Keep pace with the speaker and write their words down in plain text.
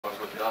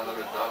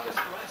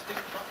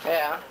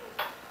Yeah.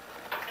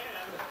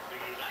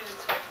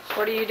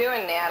 What are you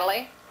doing,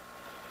 Natalie?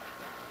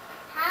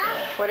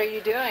 Huh? What are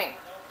you doing?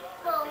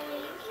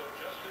 Rolling.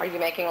 Are you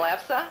making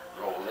lefsa?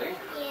 Rolling.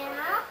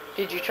 Yeah.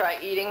 Did you try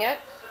eating it?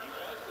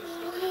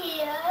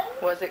 Yeah.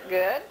 Was it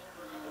good?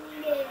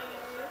 No.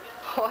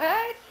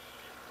 What?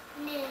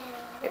 No.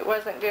 It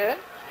wasn't good?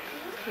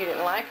 You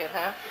didn't like it,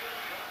 huh?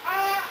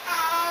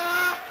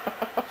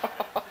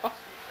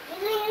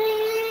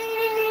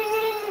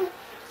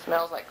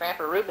 Smells like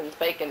Grandpa Ruben's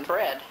baking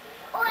bread.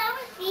 Oh, I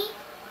want to see.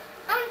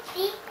 I want to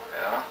see.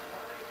 Yeah.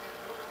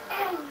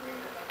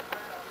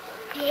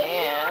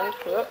 And,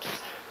 whoops,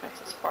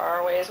 that's as far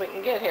away as we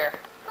can get here.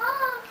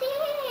 Oh,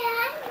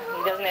 yeah.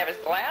 He doesn't have his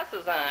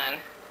glasses on.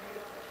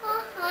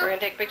 We're going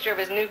to take a picture of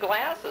his new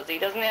glasses. He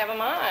doesn't have them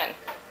on.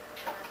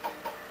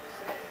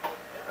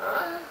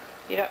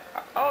 You don't,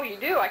 oh, you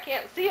do? I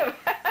can't see him.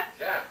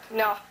 Yeah.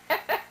 No.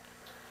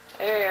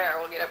 There,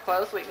 we'll get up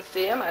close. We can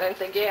see him. I didn't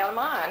think he had them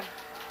on.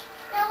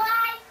 So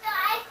I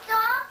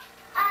saw,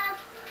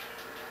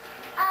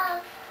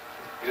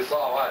 You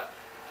saw what?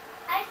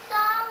 I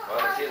saw,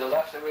 Want to see the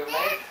Leftsa we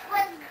made?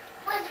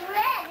 was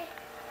red.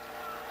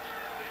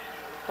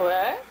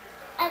 What?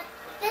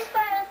 This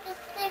part of the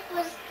stick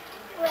was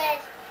red.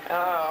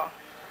 Oh.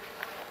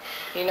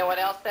 You know what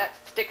else that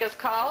stick is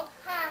called?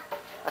 Huh?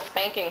 A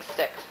spanking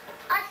stick.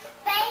 A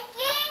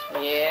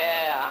spanking?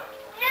 Yeah.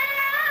 No!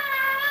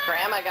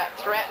 Grandma got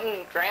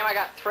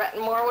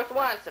threatened more with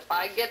once. If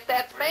I get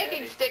that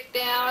spanking stick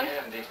down.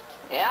 Andy.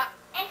 Yeah.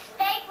 And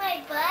spank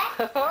my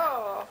butt?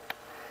 Oh.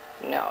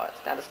 No,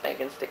 it's not a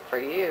spanking stick for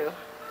you.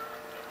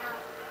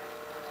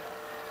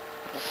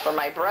 It's for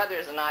my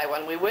brothers and I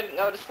when we wouldn't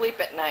go to sleep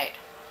at night.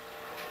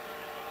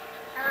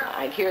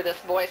 I'd hear this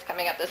voice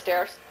coming up the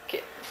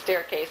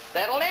staircase.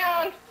 Settle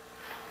down.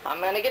 I'm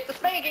going to get the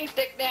spanking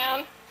stick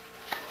down.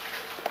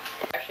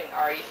 Flashing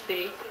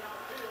REC.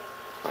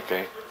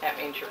 Okay. That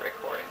means you're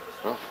recording.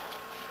 Oh.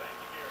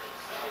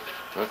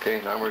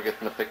 Okay, now we're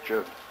getting a picture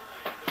of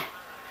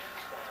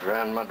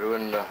Grandma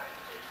doing the...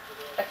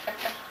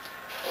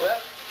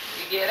 Whoop.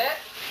 You get it?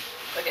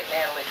 Look at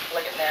Natalie.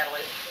 Look at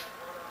Natalie.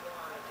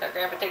 Now,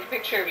 Grandpa, take a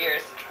picture of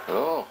yours.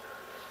 Oh.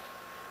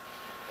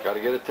 Got to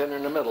get it tender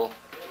in the middle.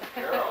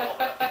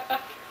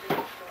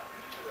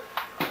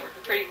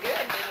 Pretty good,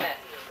 didn't it?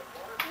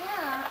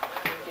 Yeah.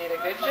 You did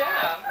a good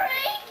job.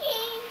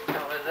 Breaking.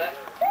 How was it?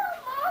 No,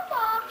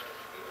 Mama.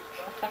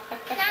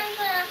 Now I'm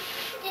gonna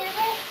do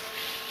this.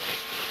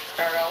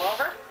 Start all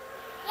over?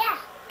 Yeah.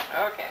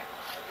 Okay.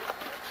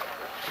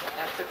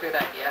 That's a good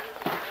idea.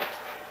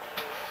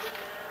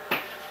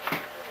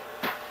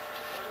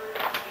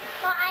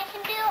 Well, I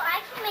can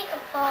make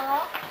a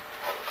ball.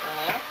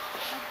 Uh-huh.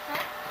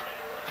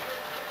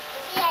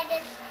 See,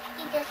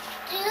 you just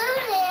do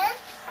this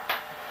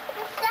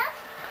and stuff.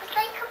 It's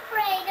like a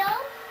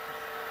Play-Doh.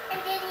 And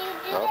then you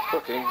do Oh, it on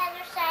cooking. the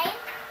other side.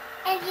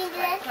 And you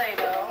just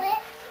Play-Doh. do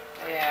it.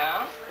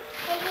 Yeah.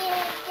 And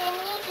then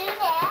you do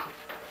that.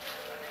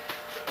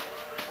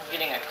 I'm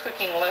getting a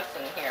cooking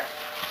lesson here.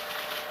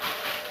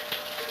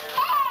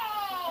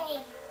 Hey!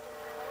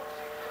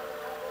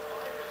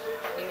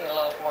 You need a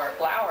little more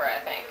flour, I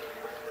think.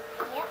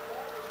 Yep.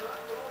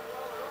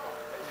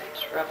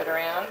 Just rub it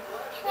around.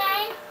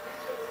 Try.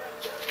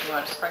 You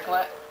want to sprinkle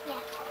it? Yeah.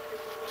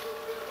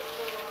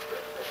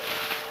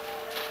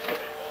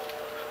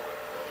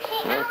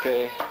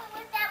 Okay.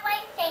 With that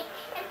white thing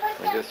and put I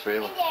some guess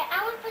we'll in there.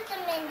 I want to put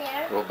some in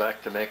there. go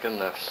back to making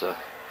lefsa.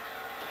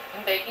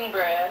 And baking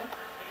bread.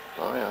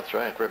 Oh yeah, that's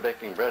right. We're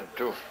baking bread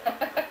too. I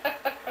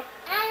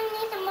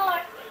need some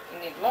more. You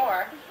need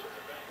more.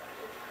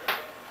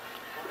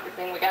 Good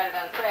thing we got it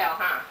on sale,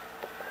 huh?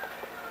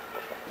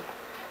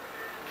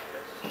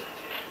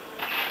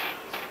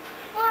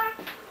 More.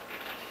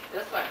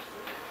 This one.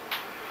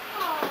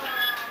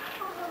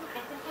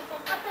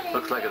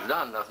 Looks like it's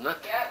done, doesn't it?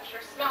 Yeah, it's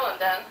sure smelling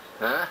done.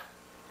 Huh?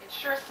 It's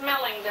sure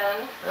smelling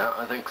done. Yeah,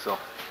 I think so.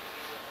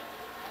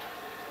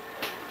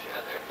 Put your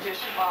other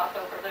dishcloth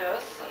over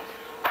this. And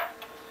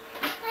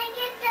Can I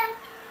get some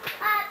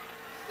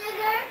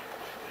sugar?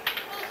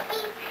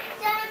 Eat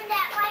some of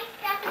that white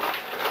stuff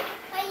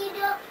that you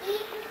don't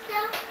eat and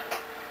stuff?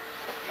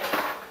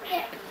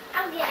 Here,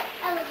 I'll get it.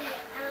 I'll get it.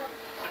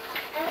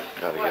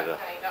 Gotta what, get a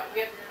honey, don't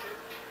get...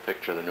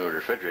 picture of the new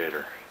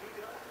refrigerator.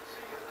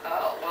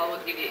 Oh, well,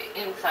 we'll give you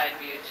inside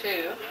view,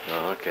 too.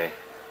 Oh, okay.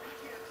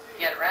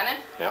 You got it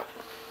running? Yep.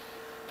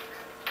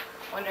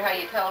 Wonder how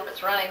you tell if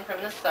it's running from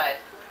this side.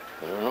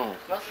 I don't know.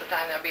 Most of the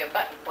time there'll be a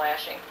button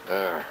flashing.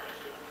 There.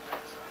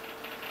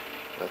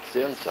 That's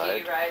the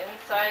inside. See right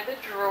inside the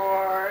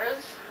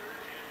drawers.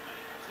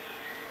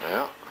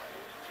 Yeah.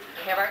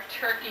 We have our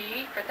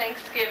turkey for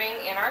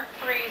Thanksgiving in our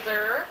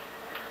freezer.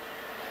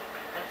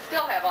 And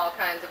still have all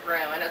kinds of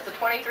room. And it's a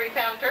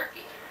 23-pound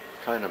turkey.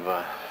 Kind of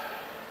a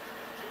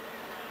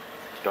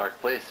dark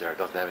place there. It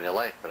doesn't have any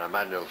light, but I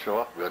imagine it'll show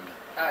up good.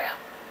 Oh, yeah.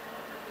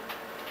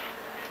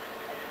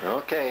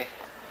 Okay.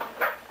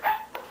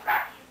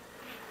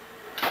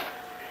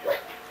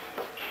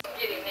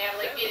 Get him,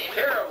 Natalie, get him.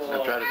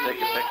 I'm trying to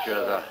take a picture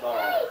of the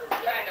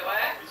Kind of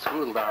what?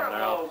 drool down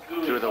there out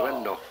through the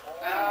window.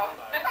 Oh.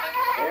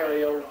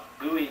 Hairy old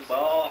gooey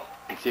ball.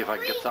 And see if I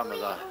can get some of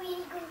the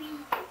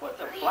Put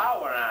the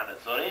flour on it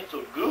so it ain't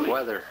so gooey.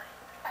 weather.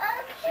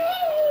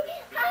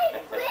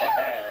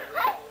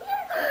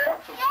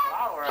 Put some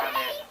flour on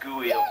that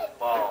gooey old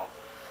ball.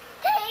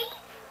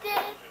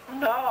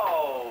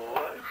 No.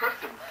 Put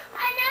some,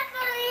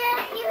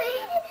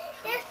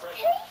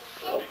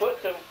 well,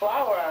 put some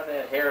flour on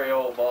that hairy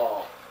old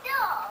ball.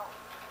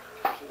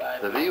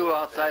 The view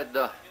outside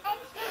the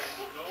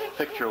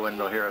picture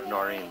window here at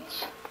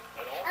Noreen's.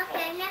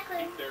 Okay,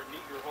 Natalie. Keep their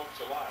meager hopes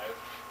alive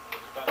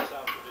about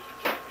South Division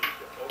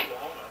Championship.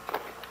 Oklahoma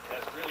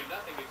has really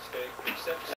nothing at stake except